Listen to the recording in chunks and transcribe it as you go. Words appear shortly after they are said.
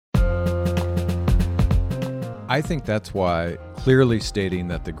I think that's why clearly stating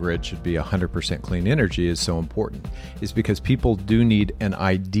that the grid should be 100% clean energy is so important, is because people do need an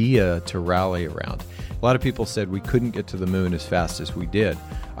idea to rally around. A lot of people said we couldn't get to the moon as fast as we did.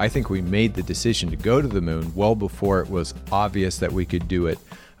 I think we made the decision to go to the moon well before it was obvious that we could do it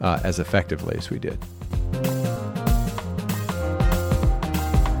as effectively as we did.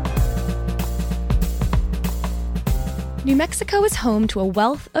 New Mexico is home to a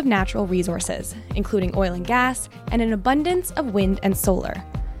wealth of natural resources, including oil and gas, and an abundance of wind and solar.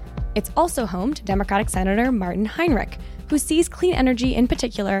 It's also home to Democratic Senator Martin Heinrich, who sees clean energy in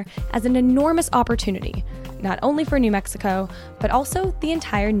particular as an enormous opportunity, not only for New Mexico, but also the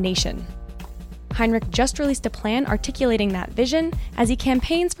entire nation. Heinrich just released a plan articulating that vision as he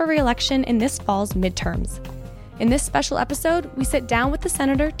campaigns for re-election in this fall's midterms. In this special episode, we sit down with the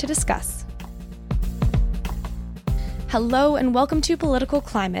senator to discuss. Hello and welcome to Political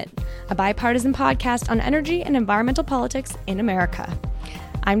Climate, a bipartisan podcast on energy and environmental politics in America.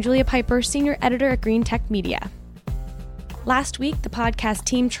 I'm Julia Piper, Senior Editor at Green Tech Media. Last week, the podcast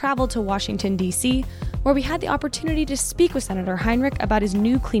team traveled to Washington, D.C., where we had the opportunity to speak with Senator Heinrich about his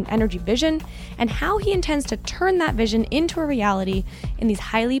new clean energy vision and how he intends to turn that vision into a reality in these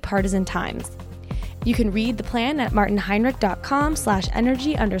highly partisan times. You can read the plan at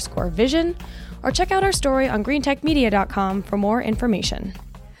martinheinrich.com/energy_vision, or check out our story on greentechmedia.com for more information.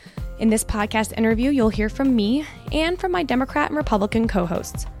 In this podcast interview, you'll hear from me and from my Democrat and Republican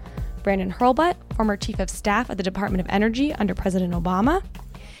co-hosts, Brandon Hurlbut, former Chief of Staff at the Department of Energy under President Obama,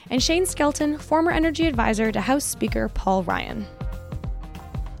 and Shane Skelton, former Energy Advisor to House Speaker Paul Ryan.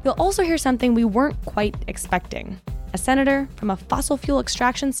 You'll also hear something we weren't quite expecting: a senator from a fossil fuel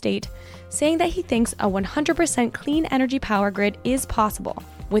extraction state saying that he thinks a 100% clean energy power grid is possible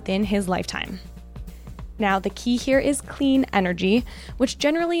within his lifetime. Now, the key here is clean energy, which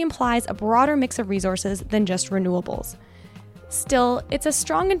generally implies a broader mix of resources than just renewables. Still, it's a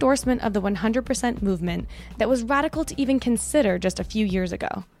strong endorsement of the 100% movement that was radical to even consider just a few years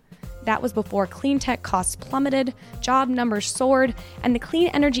ago. That was before clean tech costs plummeted, job numbers soared, and the clean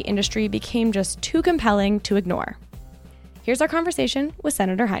energy industry became just too compelling to ignore. Here's our conversation with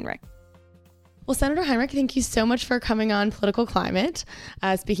Senator Heinrich. Well, Senator Heinrich, thank you so much for coming on Political Climate,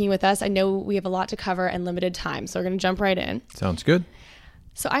 speaking with us. I know we have a lot to cover and limited time, so we're going to jump right in. Sounds good.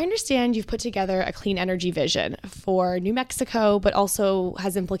 So I understand you've put together a clean energy vision for New Mexico, but also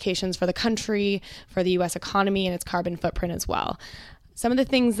has implications for the country, for the U.S. economy, and its carbon footprint as well. Some of the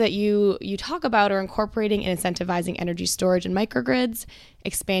things that you talk about are incorporating and incentivizing energy storage and microgrids,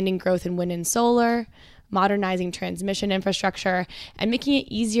 expanding growth in wind and solar, modernizing transmission infrastructure, and making it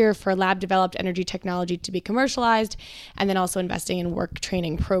easier for lab-developed energy technology to be commercialized, and then also investing in work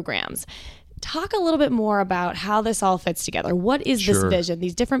training programs. Talk a little bit more about how this all fits together. What is this vision?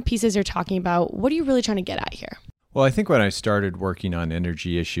 These different pieces you're talking about, what are you really trying to get at here? Well, I think when I started working on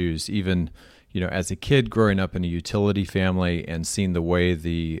energy issues, even as a kid growing up in a utility family and seeing the way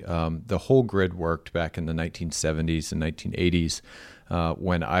the whole grid worked back in the 1970s and 1980s,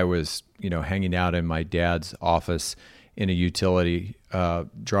 when I was hanging out in my dad's office in a utility,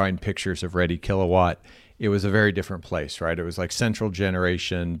 drawing pictures of Ready Kilowatt, it was a very different place, right? It was like central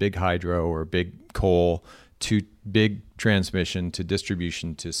generation, big hydro or big coal, to big transmission to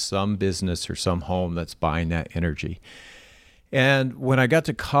distribution to some business or some home that's buying that energy. And when I got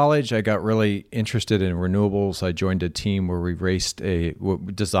to college, I got really interested in renewables. I joined a team where we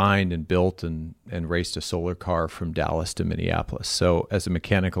designed and built and raced a solar car from Dallas to Minneapolis. So as a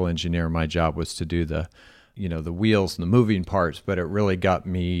mechanical engineer, my job was to do the wheels and the moving parts, but it really got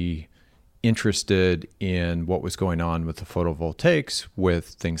me interested in what was going on with the photovoltaics, with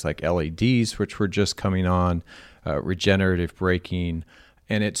things like LEDs, which were just coming on, regenerative braking,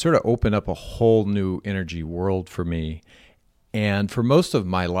 and it sort of opened up a whole new energy world for me. And for most of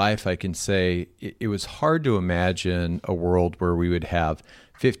my life, I can say it was hard to imagine a world where we would have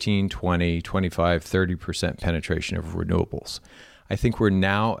 15, 20, 25, 30% penetration of renewables. I think we're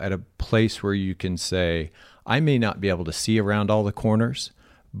now at a place where you can say, I may not be able to see around all the corners,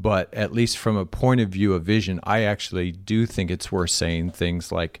 but at least from a point of view of vision, I actually do think it's worth saying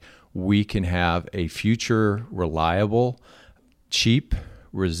things like we can have a future reliable, cheap,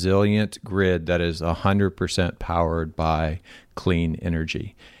 resilient grid that is 100% powered by clean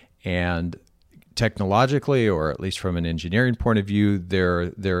energy. And technologically, or at least from an engineering point of view,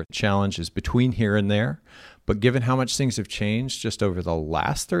 there are challenges between here and there. But given how much things have changed just over the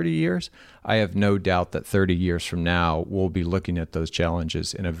last 30 years, I have no doubt that 30 years from now, we'll be looking at those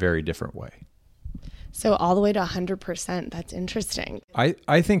challenges in a very different way. So all the way to 100%, that's interesting.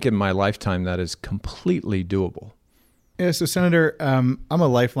 I think in my lifetime that is completely doable. Yeah, so Senator, I'm a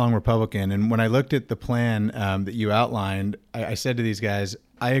lifelong Republican, and when I looked at the plan that you outlined, I said to these guys,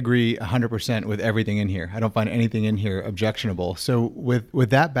 I agree 100% with everything in here. I don't find anything in here objectionable. So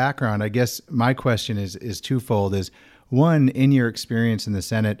with that background, I guess my question is twofold. Is one, in your experience in the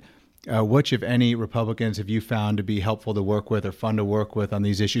Senate, which, if any, Republicans have you found to be helpful to work with or fun to work with on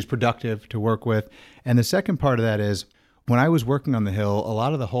these issues, productive to work with? And the second part of that is, when I was working on the Hill, a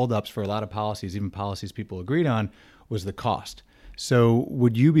lot of the holdups for a lot of policies, even policies people agreed on, was the cost. So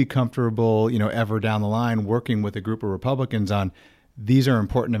would you be comfortable, ever down the line working with a group of Republicans on these are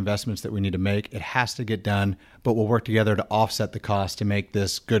important investments that we need to make. It has to get done, but we'll work together to offset the cost to make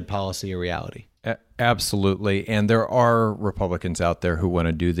this good policy a reality. Absolutely. And there are Republicans out there who want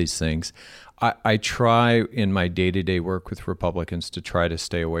to do these things. I try in my day-to-day work with Republicans to try to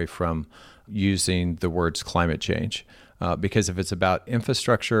stay away from using the words climate change. Because if it's about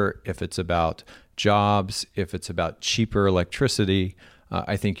infrastructure, if it's about jobs, if it's about cheaper electricity,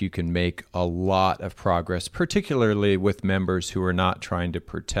 I think you can make a lot of progress, particularly with members who are not trying to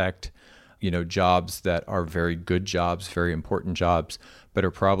protect, jobs that are very good jobs, very important jobs, but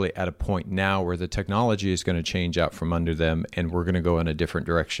are probably at a point now where the technology is going to change out from under them, and we're going to go in a different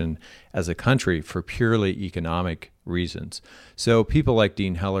direction as a country for purely economic reasons. So people like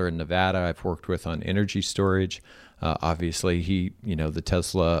Dean Heller in Nevada, I've worked with on energy storage. Obviously, the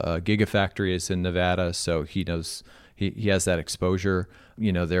Tesla Gigafactory is in Nevada, so he knows he has that exposure.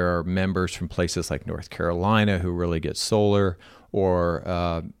 There are members from places like North Carolina who really get solar, or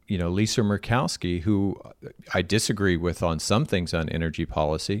Lisa Murkowski, who I disagree with on some things on energy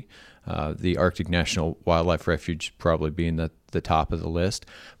policy. The Arctic National Wildlife Refuge probably being the top of the list,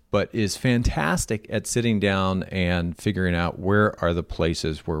 but is fantastic at sitting down and figuring out where are the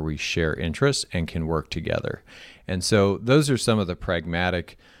places where we share interests and can work together. And so those are some of the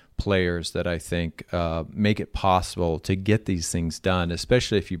pragmatic players that I think make it possible to get these things done,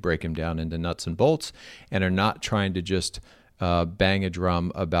 especially if you break them down into nuts and bolts and are not trying to just bang a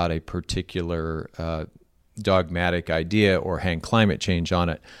drum about a particular dogmatic idea or hang climate change on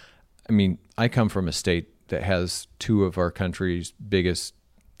it. I mean, I come from a state that has two of our country's biggest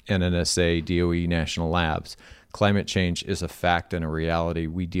NNSA, DOE national labs. Climate change is a fact and a reality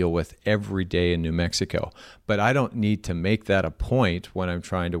we deal with every day in New Mexico. But I don't need to make that a point when I'm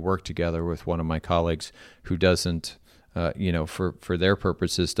trying to work together with one of my colleagues who doesn't, for their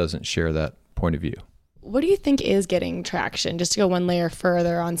purposes, doesn't share that point of view. What do you think is getting traction? Just to go one layer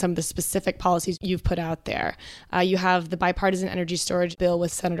further on some of the specific policies you've put out there. You have the bipartisan energy storage bill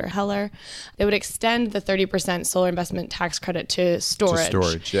with Senator Heller. It would extend the 30% solar investment tax credit to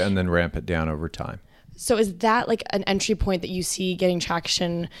storage. Yeah, and then ramp it down over time. So is that like an entry point that you see getting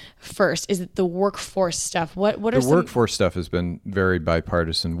traction first? Is it the workforce stuff? What are the workforce stuff has been very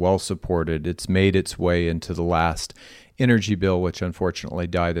bipartisan, well supported. It's made its way into the last energy bill, which unfortunately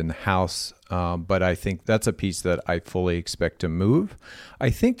died in the House. But I think that's a piece that I fully expect to move.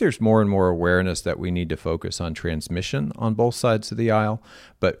 I think there's more and more awareness that we need to focus on transmission on both sides of the aisle.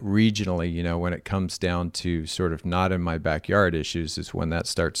 But regionally, when it comes down to sort of not in my backyard issues is when that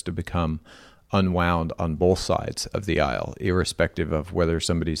starts to become unwound on both sides of the aisle, irrespective of whether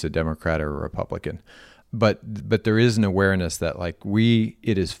somebody's a Democrat or a Republican. But there is an awareness that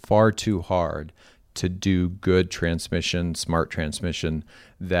it is far too hard to do good transmission, smart transmission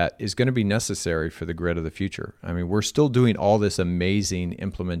that is going to be necessary for the grid of the future. I mean, we're still doing all this amazing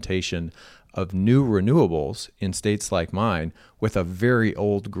implementation of new renewables in states like mine with a very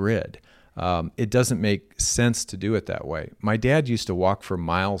old grid. It doesn't make sense to do it that way. My dad used to walk for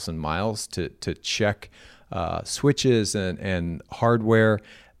miles and miles to check switches and hardware.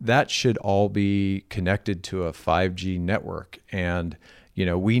 That should all be connected to a 5G network. And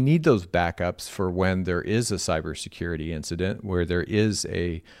we need those backups for when there is a cybersecurity incident, where there is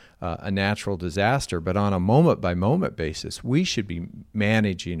a natural disaster. But on a moment-by-moment basis, we should be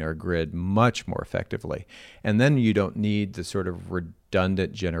managing our grid much more effectively. And then you don't need the sort of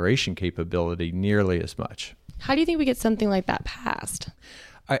redundant generation capability nearly as much. How do you think we get something like that passed?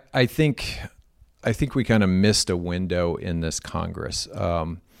 I think we kind of missed a window in this Congress.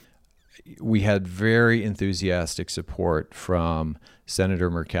 We had very enthusiastic support from Senator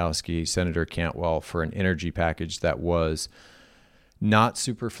Murkowski, Senator Cantwell for an energy package that was not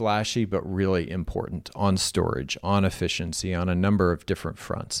super flashy, but really important on storage, on efficiency, on a number of different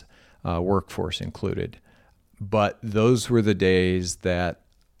fronts, workforce included. But those were the days that,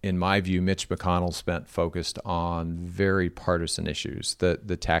 in my view, Mitch McConnell spent focused on very partisan issues.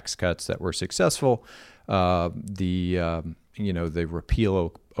 The tax cuts that were successful, the repeal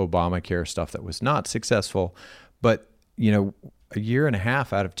of Obamacare stuff that was not successful. But a year and a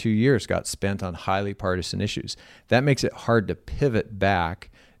half out of 2 years got spent on highly partisan issues. That makes it hard to pivot back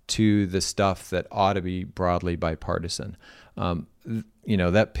to the stuff that ought to be broadly bipartisan.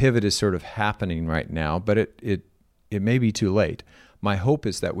 That pivot is sort of happening right now, but it may be too late. My hope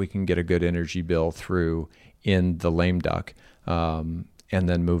is that we can get a good energy bill through in the lame duck and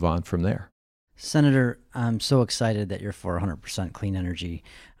then move on from there. Senator, I'm so excited that you're for 100% clean energy.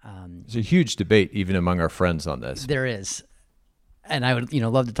 There's a huge debate even among our friends on this. There is. And I would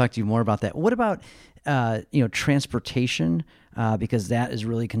love to talk to you more about that. What about transportation? Because that is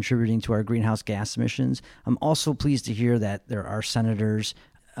really contributing to our greenhouse gas emissions. I'm also pleased to hear that there are senators,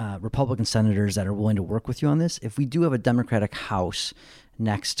 Republican senators, that are willing to work with you on this. If we do have a Democratic House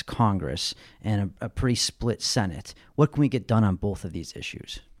next Congress and a pretty split Senate, what can we get done on both of these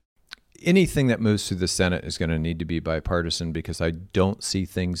issues? Anything that moves through the Senate is going to need to be bipartisan because I don't see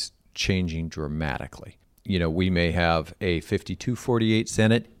things changing dramatically. We may have a 52-48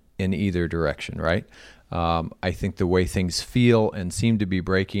 Senate in either direction, right? I think the way things feel and seem to be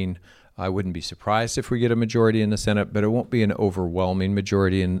breaking, I wouldn't be surprised if we get a majority in the Senate, but it won't be an overwhelming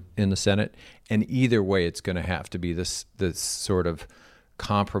majority in the Senate. And either way, it's going to have to be this sort of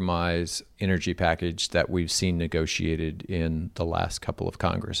compromise energy package that we've seen negotiated in the last couple of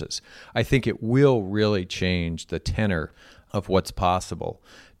Congresses. I think it will really change the tenor of what's possible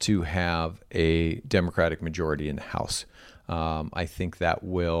to have a Democratic majority in the House. I think that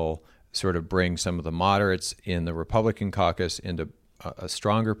will sort of bring some of the moderates in the Republican caucus into a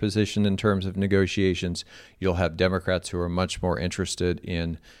stronger position in terms of negotiations. You'll have Democrats who are much more interested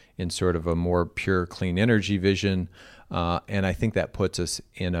in sort of a more pure clean energy vision. And I think that puts us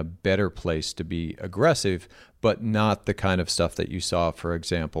in a better place to be aggressive, but not the kind of stuff that you saw, for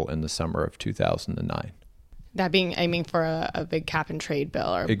example, in the summer of 2009. That being aiming for a big cap and trade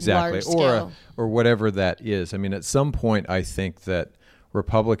bill or exactly, large scale. or whatever that is. I mean, at some point, I think that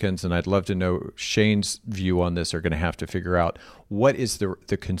Republicans, and I'd love to know Shane's view on this, are going to have to figure out what is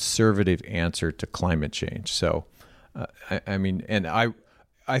the conservative answer to climate change. So, I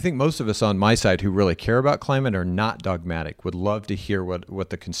think most of us on my side who really care about climate are not dogmatic, would love to hear what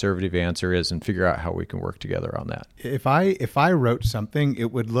the conservative answer is and figure out how we can work together on that. If I wrote something,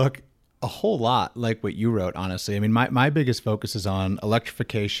 it would look a whole lot like what you wrote, honestly. I mean, my biggest focus is on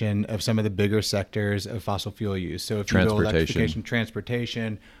electrification of some of the bigger sectors of fossil fuel use. So if you go electrification,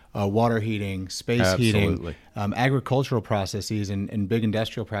 transportation, water heating, space heating, agricultural processes and big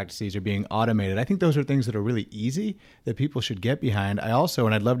industrial practices are being automated. I think those are things that are really easy that people should get behind.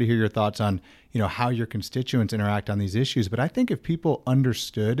 And I'd love to hear your thoughts on, how your constituents interact on these issues. But I think if people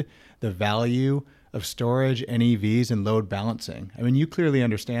understood the value of storage, NEVs, and load balancing. I mean, you clearly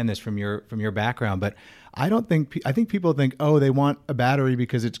understand this from your background, but I think people think, they want a battery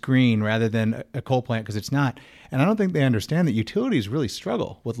because it's green rather than a coal plant because it's not. And I don't think they understand that utilities really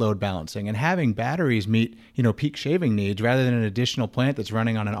struggle with load balancing, and having batteries meet, peak shaving needs rather than an additional plant that's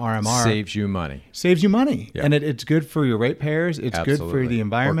running on an RMR saves you money. Yeah. And it's good for your ratepayers. It's Absolutely. Good for the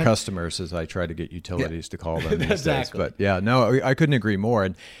environment. Or customers, as I try to get utilities to call them these Exactly. days. But yeah, no, I couldn't agree more.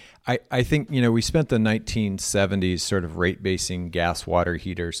 And I think, we spent the 1970s sort of rate-basing gas water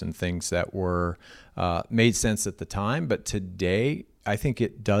heaters and things that were made sense at the time. But today, I think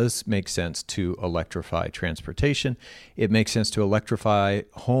it does make sense to electrify transportation. It makes sense to electrify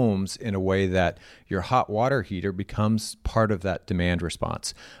homes in a way that your hot water heater becomes part of that demand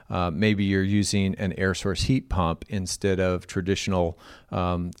response. Maybe you're using an air source heat pump instead of traditional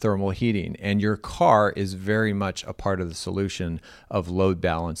thermal heating, and your car is very much a part of the solution of load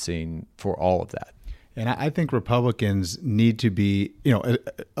balancing for all of that. And I think Republicans need to be,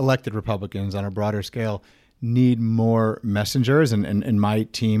 elected Republicans on a broader scale need more messengers, and my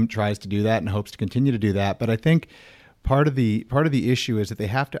team tries to do that and hopes to continue to do that. But I think part of the issue is that they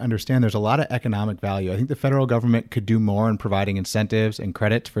have to understand there's a lot of economic value. I think the federal government could do more in providing incentives and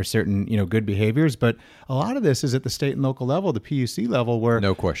credits for certain, good behaviors, but a lot of this is at the state and local level, the PUC level, where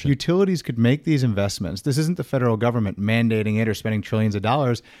no question, utilities could make these investments. This isn't the federal government mandating it or spending trillions of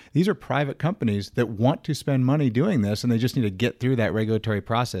dollars. These are private companies that want to spend money doing this, and they just need to get through that regulatory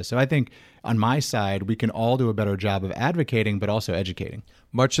process. So I think on my side, we can all do a better job of advocating, but also educating.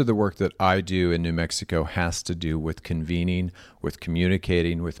 Much of the work that I do in New Mexico has to do with convening, with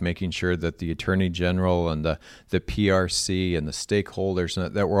communicating, with making sure that the Attorney General and the PRC and the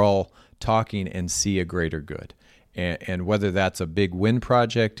stakeholders, that we're all talking and see a greater good. And whether that's a big wind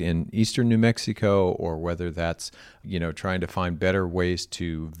project in eastern New Mexico, or whether that's, trying to find better ways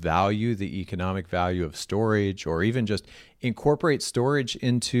to value the economic value of storage, or even just incorporate storage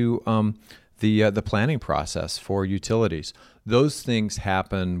into the planning process for utilities. Those things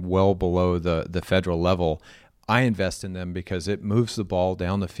happen well below the federal level. I invest in them because it moves the ball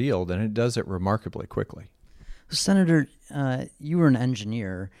down the field, and it does it remarkably quickly. Senator, you were an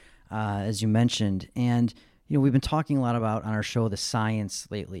engineer, as you mentioned, and we've been talking a lot about on our show the science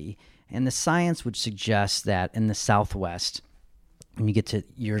lately, and the science would suggest that in the Southwest, when you get to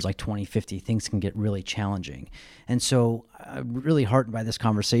years like 2050, things can get really challenging. And so I'm really heartened by this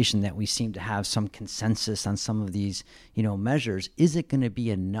conversation that we seem to have some consensus on some of these, measures. Is it going to be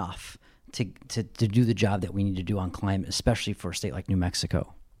enough to do the job that we need to do on climate, especially for a state like New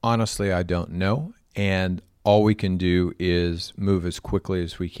Mexico? Honestly, I don't know. And all we can do is move as quickly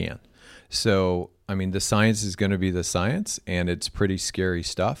as we can. So, the science is going to be the science, and it's pretty scary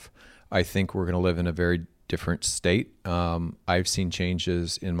stuff. I think we're going to live in a very different state. I've seen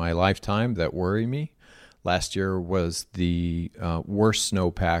changes in my lifetime that worry me. Last year was the worst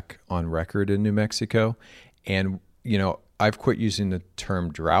snowpack on record in New Mexico. And, I've quit using the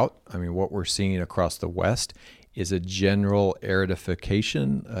term drought. What we're seeing across the West is a general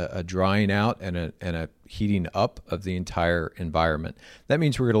aridification, a drying out and a heating up of the entire environment. That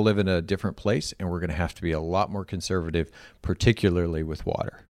means we're going to live in a different place, and we're going to have to be a lot more conservative, particularly with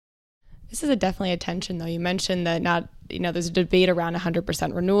water. This is definitely a tension, though. You mentioned that there's a debate around 100%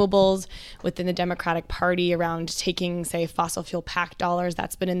 renewables within the Democratic Party around taking, say, fossil fuel PAC dollars.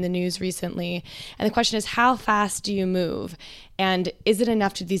 That's been in the news recently. And the question is, how fast do you move? And is it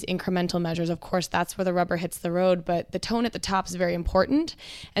enough to these incremental measures? Of course, that's where the rubber hits the road, but the tone at the top is very important.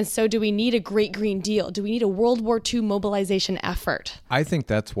 And so do we need a Great Green Deal? Do we need a World War II mobilization effort? I think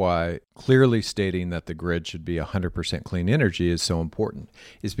that's why clearly stating that the grid should be 100% clean energy is so important,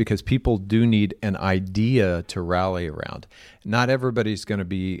 is because people do need an idea to rally around. Not everybody's going to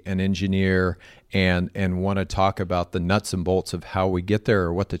be an engineer and want to talk about the nuts and bolts of how we get there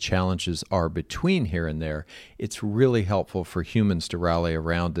or what the challenges are between here and there. It's really helpful for humans to rally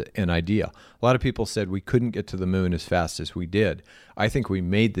around an idea. A lot of people said we couldn't get to the moon as fast as we did. I think we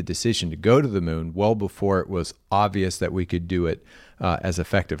made the decision to go to the moon well before it was obvious that we could do it as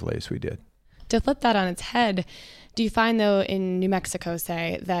effectively as we did. To flip that on its head, do you find, though, in New Mexico,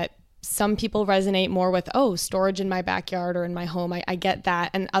 say, that some people resonate more with, storage in my backyard or in my home, I get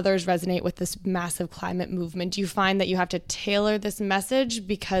that, and others resonate with this massive climate movement? Do you find that you have to tailor this message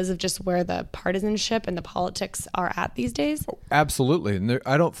because of just where the partisanship and the politics are at these days? Absolutely. And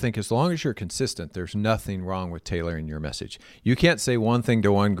I don't think, as long as you're consistent, there's nothing wrong with tailoring your message. You can't say one thing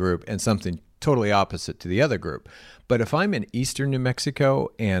to one group and something totally opposite to the other group. But if I'm in eastern New Mexico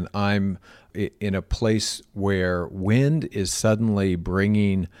and I'm in a place where wind is suddenly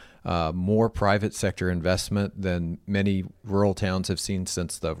bringing more private sector investment than many rural towns have seen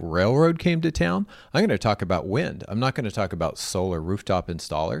since the railroad came to town, I'm going to talk about wind. I'm not going to talk about solar rooftop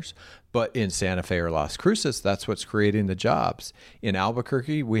installers. But in Santa Fe or Las Cruces, that's what's creating the jobs. In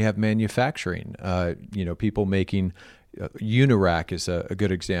Albuquerque, we have manufacturing. People making Unirac is a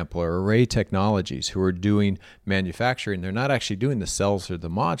good example, or Array Technologies, who are doing manufacturing. They're not actually doing the cells or the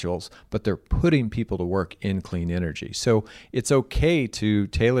modules, but they're putting people to work in clean energy. So it's okay to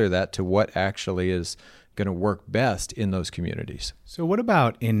tailor that to what actually is going to work best in those communities. So what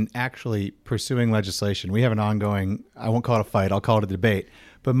about in actually pursuing legislation? We have an ongoing, I won't call it a fight, I'll call it a debate.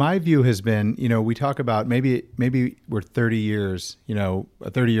 But my view has been, we talk about maybe we're 30 years, a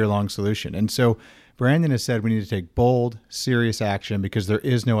 30-year long solution. And so Brandon has said we need to take bold, serious action because there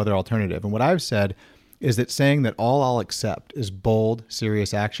is no other alternative. And what I've said is that saying that all I'll accept is bold,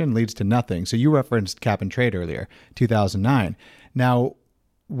 serious action leads to nothing. So you referenced cap and trade earlier, 2009. Now,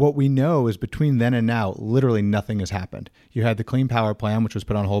 what we know is between then and now, literally nothing has happened. You had the Clean Power Plan, which was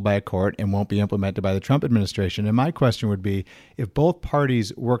put on hold by a court and won't be implemented by the Trump administration. And my question would be, if both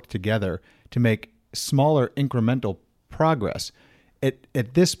parties work together to make smaller incremental progress,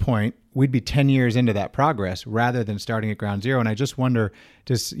 at this point, we'd be 10 years into that progress rather than starting at ground zero. And I just wonder,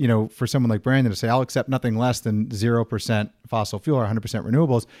 for someone like Brandon to say, I'll accept nothing less than 0% fossil fuel or 100%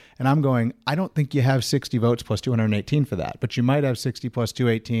 renewables. And I'm going, I don't think you have 60 votes plus 218 for that, but you might have 60 plus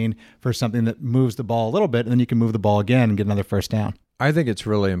 218 for something that moves the ball a little bit, and then you can move the ball again and get another first down. I think it's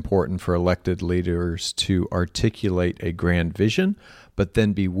really important for elected leaders to articulate a grand vision, but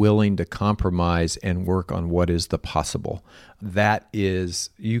then be willing to compromise and work on what is the possible. That is,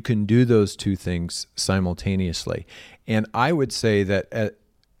 you can do those two things simultaneously. And I would say that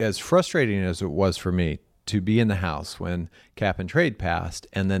as frustrating as it was for me to be in the House when cap and trade passed,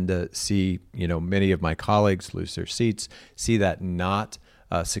 and then to see, many of my colleagues lose their seats, see that not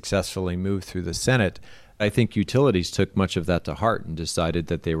successfully move through the Senate, I think utilities took much of that to heart and decided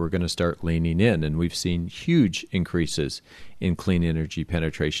that they were going to start leaning in. And we've seen huge increases in clean energy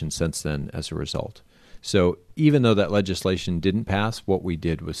penetration since then as a result. So even though that legislation didn't pass, what we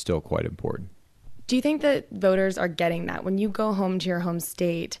did was still quite important. Do you think that voters are getting that? When you go home to your home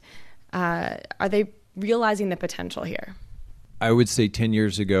state, are they realizing the potential here? I would say 10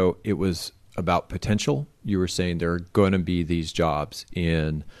 years ago, it was about potential. You were saying there are going to be these jobs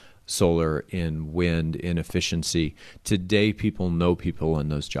in solar, in wind, in efficiency. Today, people know people in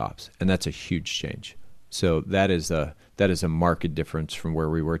those jobs, and that's a huge change. So that is a marked difference from where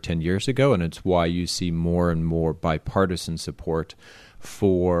we were 10 years ago, and it's why you see more and more bipartisan support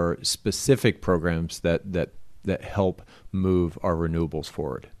for specific programs that help move our renewables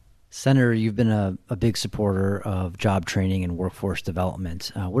forward. Senator, you've been a big supporter of job training and workforce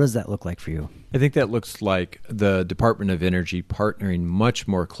development. What does that look like for you? I think that looks like the Department of Energy partnering much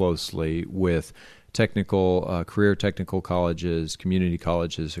more closely with career technical colleges, community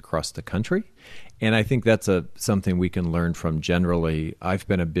colleges across the country. And I think that's something we can learn from generally. I've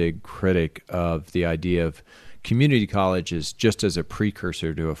been a big critic of the idea of community colleges just as a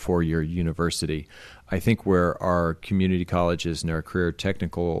precursor to a 4-year university. I think where our community colleges and our career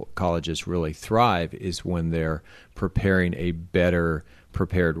technical colleges really thrive is when they're preparing a better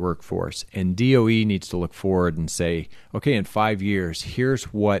prepared workforce. And DOE needs to look forward and say, okay, in 5 years, here's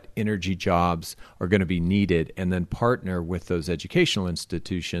what energy jobs are going to be needed, and then partner with those educational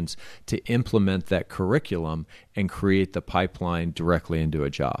institutions to implement that curriculum and create the pipeline directly into a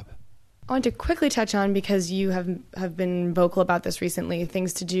job. I want to quickly touch on, because you have been vocal about this recently,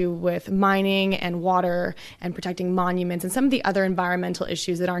 things to do with mining and water and protecting monuments and some of the other environmental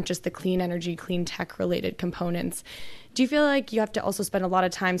issues that aren't just the clean energy, clean tech related components. Do you feel like you have to also spend a lot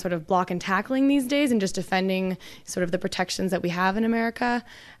of time sort of block and tackling these days and just defending sort of the protections that we have in America?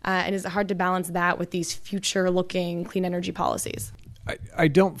 And is it hard to balance that with these future-looking clean energy policies? I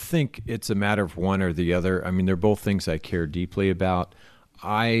don't think it's a matter of one or the other. I mean, they're both things I care deeply about.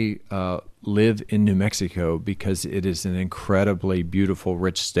 I live in New Mexico because it is an incredibly beautiful,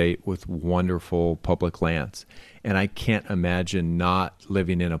 rich state with wonderful public lands. And I can't imagine not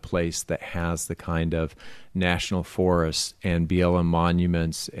living in a place that has the kind of national forests and BLM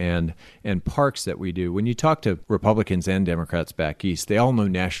monuments and parks that we do. When you talk to Republicans and Democrats back east, they all know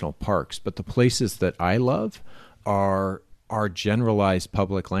national parks. But the places that I love are generalized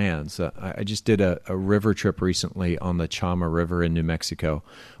public lands. I just did a river trip recently on the Chama River in New Mexico.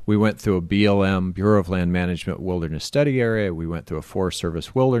 We went through a BLM, Bureau of Land Management wilderness study area. We went through a Forest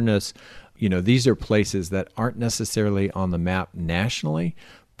Service wilderness. You know, these are places that aren't necessarily on the map nationally,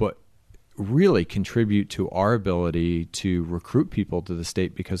 but really contribute to our ability to recruit people to the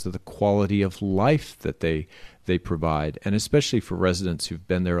state because of the quality of life that they provide. And especially for residents who've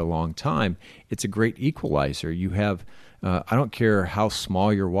been there a long time, it's a great equalizer. You have I don't care how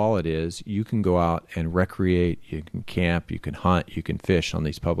small your wallet is, you can go out and recreate, you can camp, you can hunt, you can fish on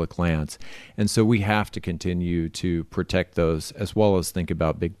these public lands. And so we have to continue to protect those as well as think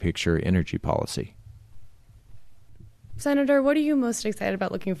about big picture energy policy. Senator, what are you most excited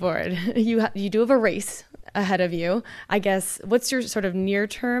about looking forward? You do have a race ahead of you. I guess, what's your sort of near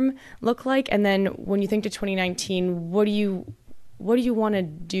term look like? And then when you think to 2019, what do you want to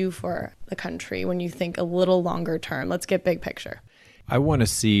do for the country when you think a little longer term? Let's get big picture. I want to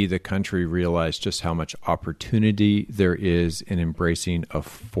see the country realize just how much opportunity there is in embracing a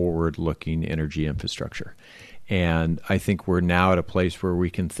forward-looking energy infrastructure. And I think we're now at a place where we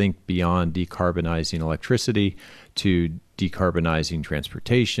can think beyond decarbonizing electricity to decarbonizing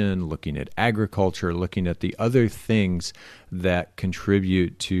transportation, looking at agriculture, looking at the other things that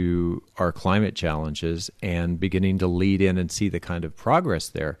contribute to our climate challenges, and beginning to lead in and see the kind of progress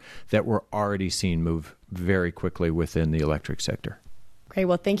there that we're already seeing move very quickly within the electric sector. Great.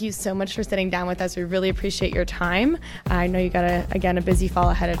 Well, thank you so much for sitting down with us. We really appreciate your time. I know you got a busy fall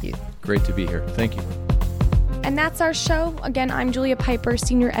ahead of you. Great to be here. Thank you. And that's our show. Again, I'm Julia Piper,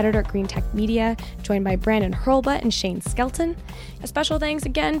 Senior Editor at Green Tech Media, joined by Brandon Hurlbut and Shane Skelton. A special thanks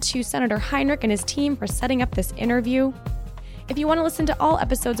again to Senator Heinrich and his team for setting up this interview. If you want to listen to all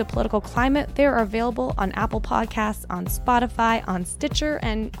episodes of Political Climate, they are available on Apple Podcasts, on Spotify, on Stitcher,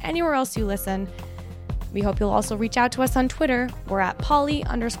 and anywhere else you listen. We hope you'll also reach out to us on Twitter. We're at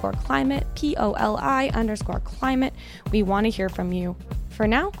Poli_climate, POLI_climate. We want to hear from you. For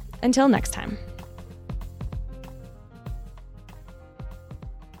now, until next time.